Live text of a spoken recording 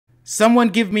Someone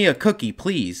give me a cookie,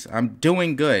 please. I'm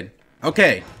doing good.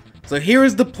 Okay, so here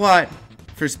is the plot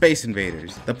for Space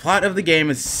Invaders. The plot of the game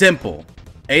is simple.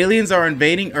 Aliens are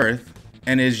invading Earth,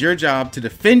 and it is your job to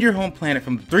defend your home planet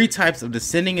from 3 types of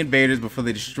descending invaders before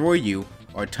they destroy you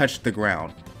or touch the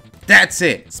ground. That's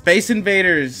it. Space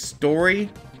Invaders' story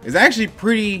is actually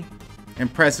pretty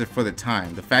impressive for the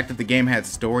time. The fact that the game had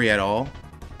story at all,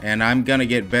 and I'm gonna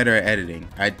get better at editing.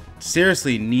 I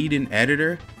seriously need an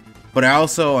editor, but I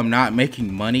also am not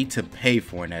making money to pay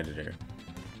for an editor.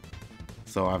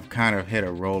 So I've kind of hit a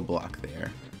roadblock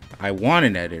there. I want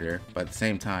an editor, but at the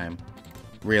same time,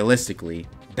 realistically,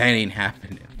 that ain't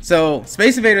happening. So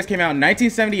Space Invaders came out in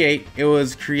 1978. It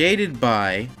was created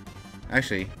by,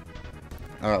 actually,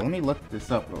 let me look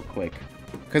this up real quick,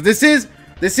 because this is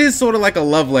sort of like a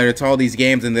love letter to all these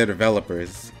games and their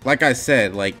developers. Like I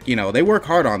said, like, you know, they work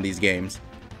hard on these games.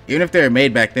 Even if they were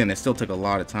made back then, it still took a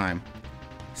lot of time.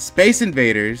 Space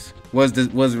Invaders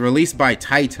was released by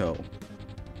Taito.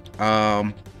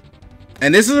 And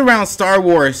this is around Star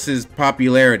Wars'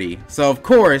 popularity. So of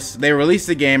course, they released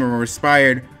the game and were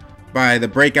inspired by the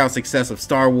breakout success of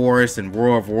Star Wars and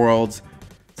War of Worlds.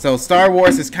 So Star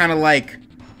Wars is kind of like,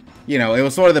 you know, it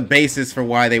was sort of the basis for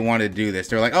why they wanted to do this.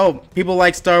 They're like, oh, people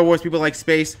like Star Wars, people like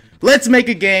space. Let's make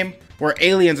a game where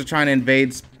aliens are trying to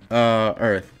invade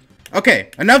Earth.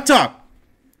 Okay, enough talk.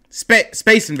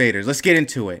 Space Invaders, let's get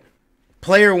into it.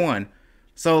 Player 1.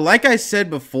 So like I said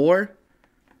before,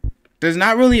 there's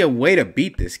not really a way to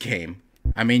beat this game.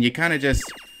 I mean, you kind of just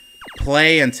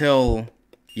play until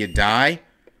you die.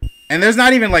 And there's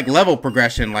not even like level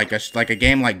progression like a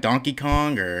game like Donkey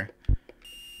Kong or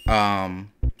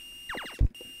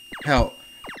hell,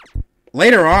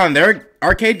 later on, their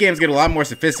arcade games get a lot more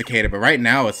sophisticated, but right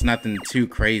now it's nothing too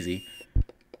crazy.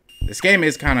 This game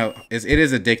is it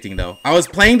is addicting though. I was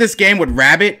playing this game with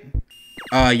Rabbit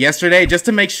yesterday just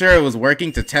to make sure it was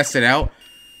working, to test it out.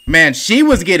 Man, she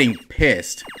was getting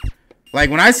pissed. Like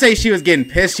when I say she was getting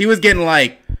pissed, she was getting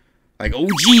like oh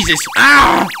Jesus,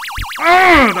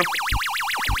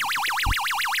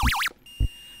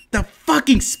 the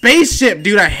fucking spaceship,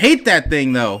 dude. I hate that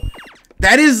thing though.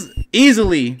 That is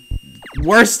easily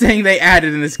worst thing they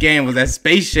added in this game, was that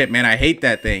spaceship, man. I hate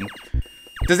that thing.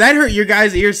 Does that hurt your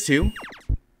guys' ears too?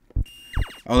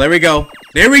 Oh, there we go.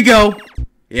 There we go.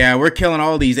 Yeah, we're killing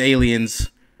all these aliens.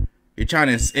 You're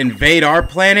trying to invade our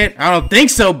planet? I don't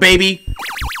think so, baby.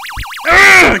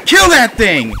 Kill that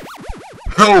thing.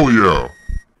 Hell yeah.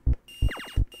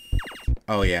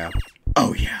 Oh yeah.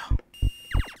 Oh yeah.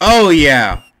 Oh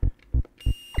yeah.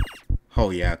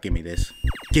 Oh yeah, give me this.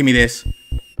 Give me this.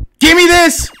 Give me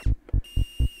this!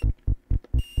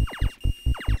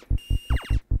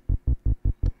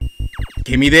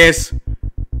 Give me this.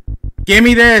 Give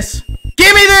me this.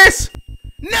 Give me this!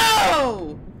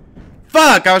 No!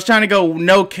 Fuck, I was trying to go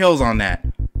no kills on that.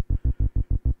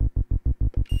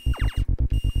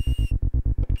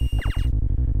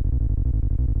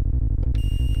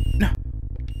 No.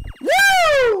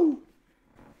 Woo!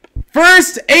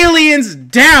 First aliens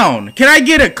down. Can I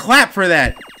get a clap for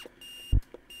that?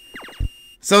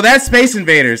 So that's Space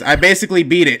Invaders. I basically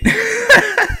beat it.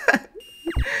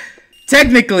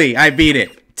 Technically, I beat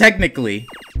it. Technically.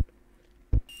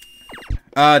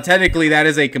 Technically, that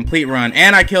is a complete run.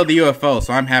 And I killed the UFO,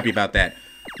 so I'm happy about that.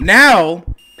 Now,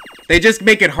 they just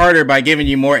make it harder by giving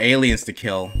you more aliens to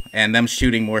kill. And them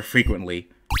shooting more frequently.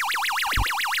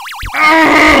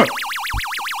 Ah!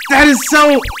 That is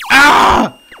so...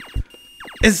 Ah!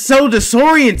 It's so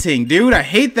disorienting, dude. I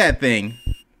hate that thing.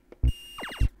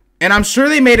 And I'm sure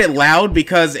they made it loud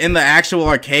because in the actual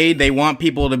arcade, they want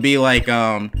people to be like,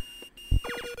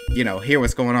 you know, hear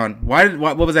what's going on.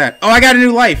 What was that? Oh, I got a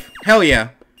new life. Hell yeah.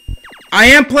 I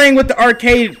am playing with the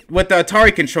arcade, with the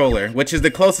Atari controller, which is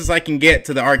the closest I can get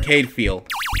to the arcade feel.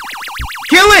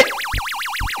 Kill it!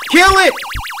 Kill it!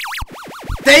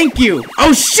 Thank you.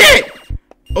 Oh, shit!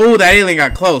 Oh, that alien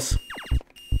got close.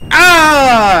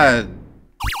 Ah!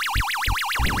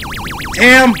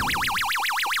 Damn.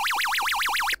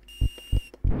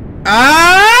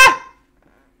 Ah!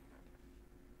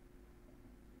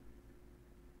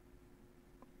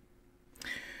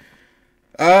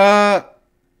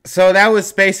 So that was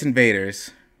Space Invaders.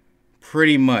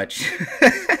 Pretty much.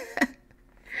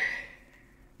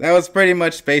 That was pretty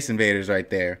much Space Invaders right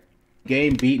there.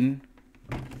 Game beaten.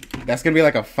 That's gonna be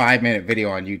like a 5-minute video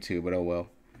on YouTube, but oh well.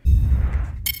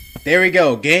 There we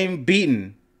go. Game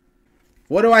beaten.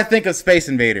 What do I think of Space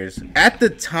Invaders? At the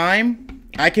time,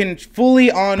 I can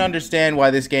fully understand why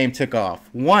this game took off.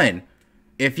 1,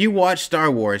 if you watch Star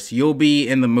Wars, you'll be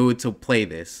in the mood to play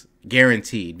this.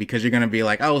 Guaranteed. Because you're going to be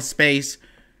like, oh, space,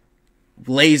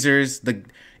 lasers.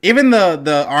 Even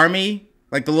the army,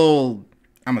 like the little,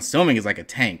 I'm assuming is like a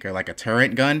tank or like a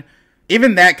turret gun.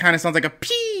 Even that kind of sounds like a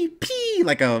pee,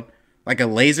 like a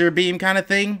laser beam kind of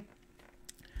thing.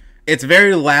 It's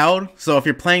very loud, so if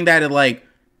you're playing that at like,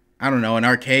 I don't know, an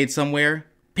arcade somewhere,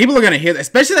 people are gonna hear that,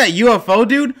 especially that UFO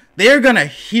dude. They're gonna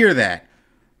hear that.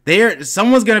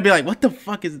 Someone's gonna be like, what the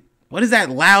fuck what is that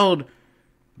loud,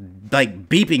 like,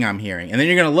 beeping I'm hearing? And then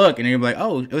you're gonna look and you're gonna be like,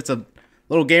 oh, it's a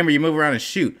little game where you move around and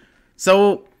shoot.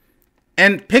 So,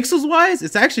 and pixels wise,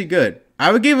 it's actually good.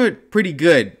 I would give it pretty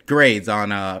good grades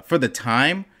on for the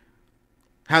time,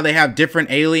 how they have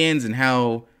different aliens and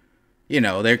how, you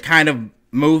know, they're kind of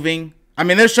moving. I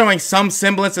mean, they're showing some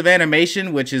semblance of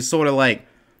animation, which is sort of like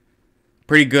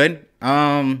pretty good.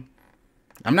 I'm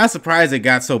not surprised it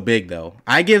got so big though.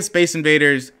 I give Space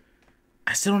Invaders,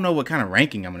 I still don't know what kind of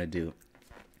ranking I'm gonna do.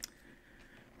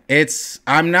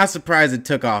 I'm not surprised it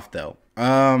took off though.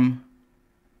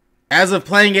 As of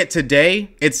playing it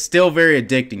today, it's still very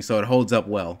addicting, so it holds up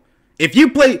well. If you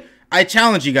play, I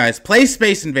challenge you guys, play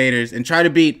Space Invaders and try to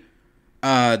beat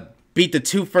the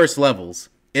 2 first levels.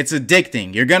 It's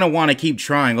addicting. You're gonna want to keep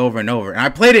trying over and over. And I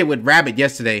played it with Rabbit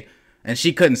yesterday, and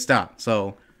she couldn't stop.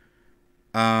 So,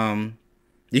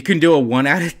 you can do a 1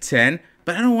 out of 10,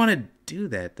 but I don't want to do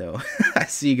that though. I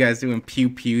see you guys doing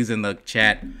pews in the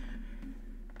chat.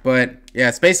 But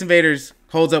yeah, Space Invaders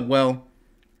holds up well.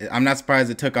 I'm not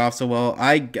surprised it took off so well.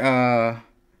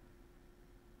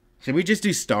 Should we just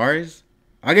do stars?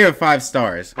 I'll give it 5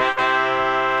 stars.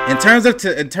 In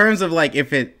terms of like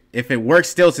if it works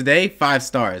still today, 5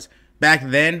 stars. Back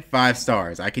then, 5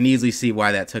 stars. I can easily see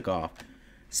why that took off.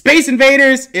 Space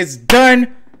Invaders is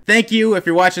done. Thank you. If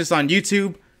you're watching this on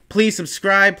YouTube, please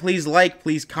subscribe, please like,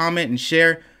 please comment and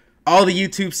share all the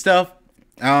YouTube stuff.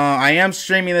 I am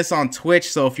streaming this on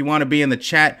Twitch, so if you want to be in the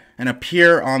chat and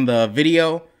appear on the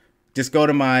video, just go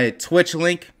to my Twitch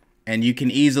link and you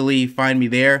can easily find me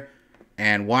there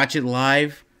and watch it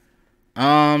live.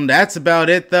 That's about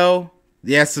it though.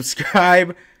 Yeah,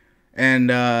 subscribe. And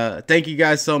thank you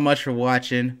guys so much for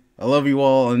watching. I love you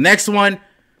all. The next one,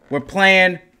 we're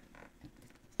playing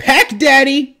Pack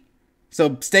Daddy.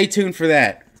 So stay tuned for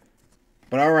that.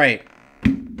 But alright.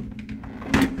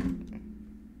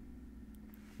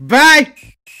 Bye!